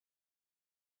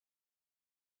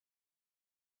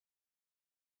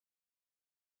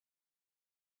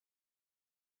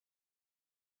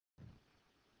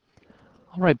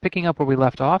All right, picking up where we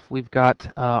left off, we've got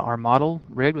our model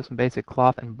rigged with some basic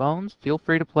cloth and bones. Feel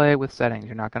free to play with settings.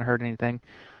 You're not going to hurt anything.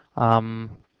 And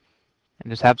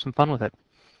just have some fun with it.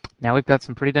 Now we've got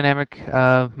some pretty dynamic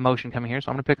motion coming here, so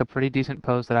I'm going to pick a pretty decent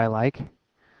pose that I like.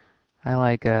 I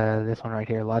like this one right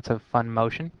here, lots of fun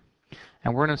motion.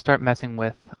 And we're going to start messing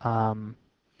with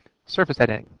surface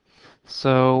editing.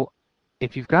 So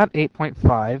if you've got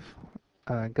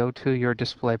 8.5, go to your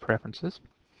display preferences.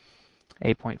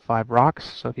 8.5 rocks,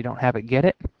 so if you don't have it, get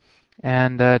it.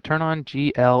 And turn on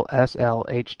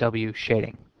GLSLHW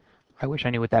shading. I wish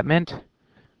I knew what that meant.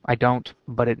 I don't,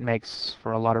 but it makes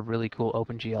for a lot of really cool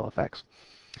OpenGL effects,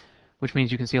 which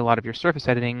means you can see a lot of your surface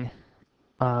editing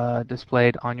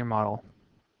displayed on your model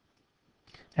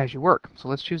as you work. So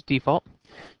let's choose default.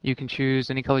 You can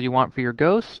choose any color you want for your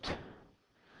ghost.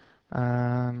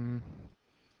 Girl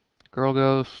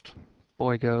ghost,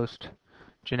 boy ghost,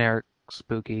 generic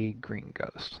spooky green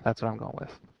ghost. That's what I'm going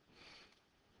with.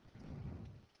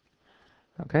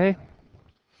 Okay.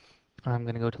 I'm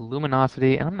going to go to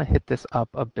Luminosity, and I'm going to hit this up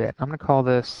a bit. I'm going to call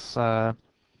this, I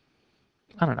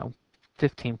don't know,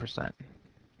 15%.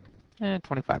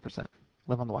 25%.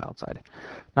 Live on the wild side.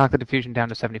 Knock the diffusion down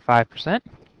to 75%.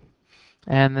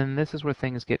 And then this is where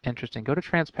things get interesting. Go to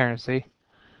Transparency,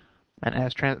 and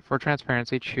as for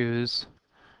Transparency, choose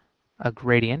a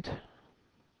gradient,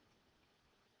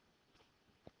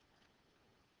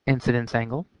 incidence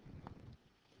angle,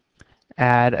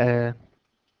 add a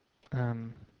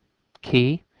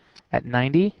key at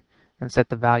 90, and set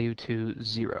the value to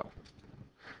 0.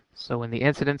 So when the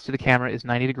incidence to the camera is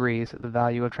 90 degrees, the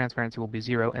value of transparency will be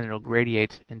 0, and it'll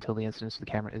gradiate until the incidence to the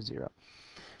camera is 0.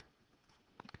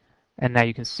 And now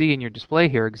you can see in your display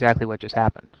here exactly what just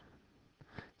happened.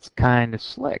 It's kind of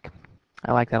slick.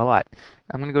 I like that a lot.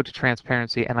 I'm going to go to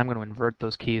transparency, and I'm going to invert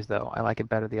those keys, though. I like it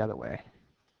better the other way.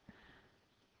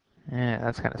 Yeah,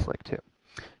 that's kind of slick, too.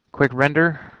 Quick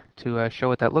render to show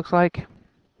what that looks like.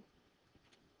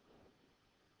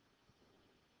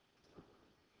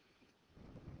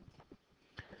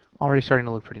 Already starting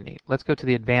to look pretty neat. Let's go to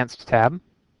the Advanced tab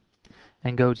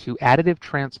and go to Additive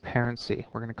Transparency.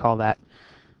 We're going to call that,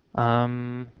 I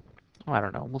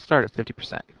don't know, we'll start at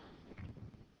 50%.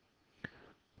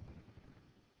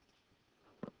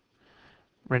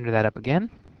 Render that up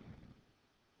again.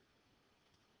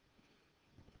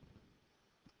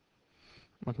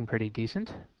 Looking pretty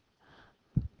decent.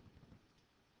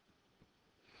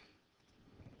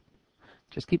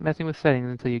 Just keep messing with settings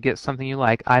until you get something you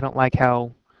like. I don't like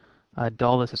how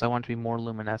dull this is. I want it to be more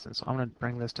luminescent, so I'm going to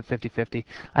bring this to 50-50.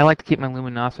 I like to keep my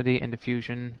luminosity and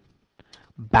diffusion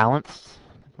balanced,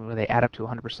 where they add up to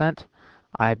 100%.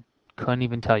 I couldn't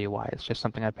even tell you why. It's just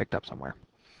something I picked up somewhere.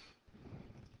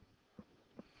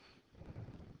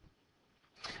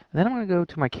 And then I'm going to go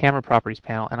to my camera properties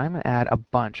panel, and I'm going to add a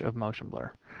bunch of motion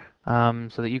blur.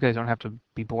 So that you guys don't have to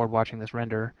be bored watching this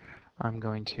render. I'm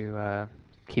going to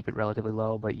keep it relatively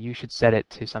low, but you should set it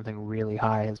to something really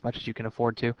high, as much as you can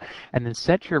afford to, and then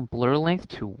set your blur length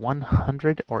to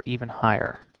 100 or even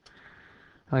higher.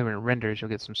 When it renders, you'll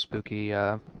get some spooky,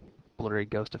 blurry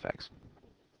ghost effects.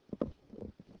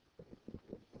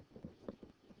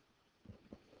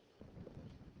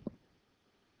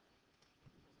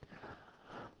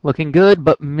 Looking good,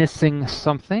 but missing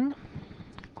something.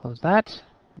 Close that.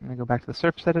 I'm going to go back to the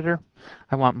surface editor.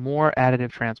 I want more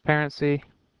additive transparency.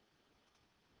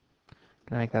 I'm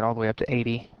going to make that all the way up to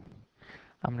 80.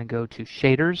 I'm going to go to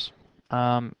shaders.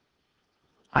 I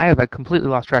have completely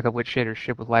lost track of which shaders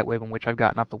ship with Lightwave and which I've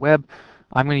gotten off the web.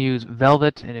 I'm going to use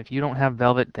Velvet, and if you don't have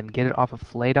Velvet, then get it off of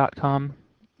flay.com.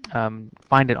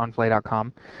 Find it on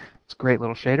flay.com. It's a great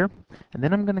little shader. And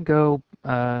then I'm going to go,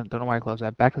 don't know why I closed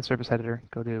that, back to the surface editor,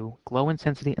 go to glow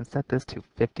intensity, and set this to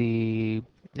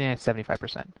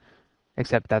 75%.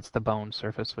 Except that's the bone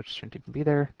surface, which shouldn't even be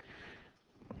there.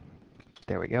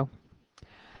 There we go.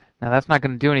 Now that's not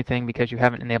going to do anything because you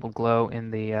haven't enabled glow in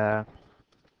the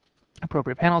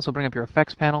appropriate panel, so bring up your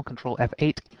effects panel, Control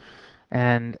F8,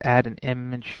 and add an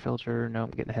image filter. No,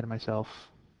 I'm getting ahead of myself.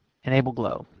 Enable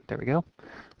glow. There we go.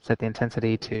 Set the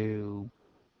intensity to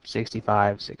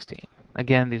 65, 16.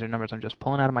 Again, these are numbers I'm just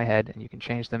pulling out of my head, and you can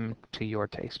change them to your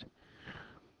taste.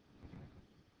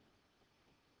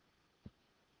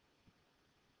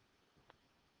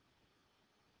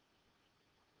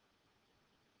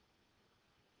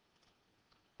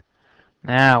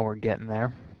 Now we're getting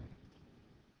there.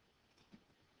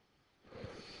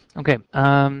 Okay,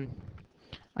 I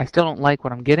still don't like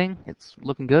what I'm getting. It's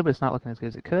looking good, but it's not looking as good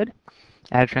as it could.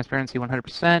 Add transparency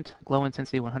 100%, glow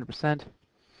intensity 100%.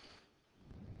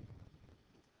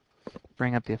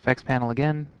 Bring up the effects panel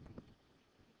again.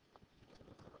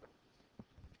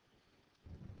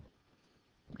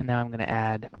 And now I'm going to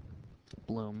add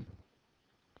bloom.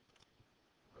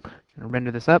 I'm going to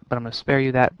render this up, but I'm going to spare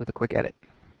you that with a quick edit.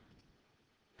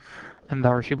 And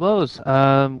there she blows.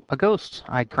 A ghost.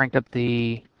 I cranked up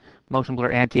the motion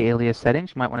blur anti-alias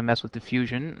settings. You might want to mess with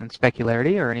diffusion and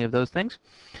specularity or any of those things.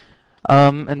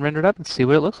 And render it up and see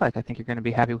what it looks like. I think you're going to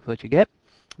be happy with what you get.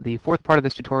 The fourth part of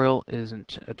this tutorial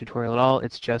isn't a tutorial at all.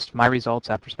 It's just my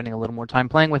results after spending a little more time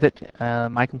playing with it,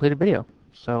 my completed video.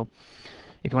 So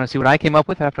if you want to see what I came up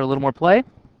with after a little more play,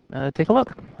 take a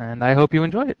look. And I hope you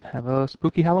enjoyed it. Have a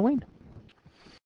spooky Halloween.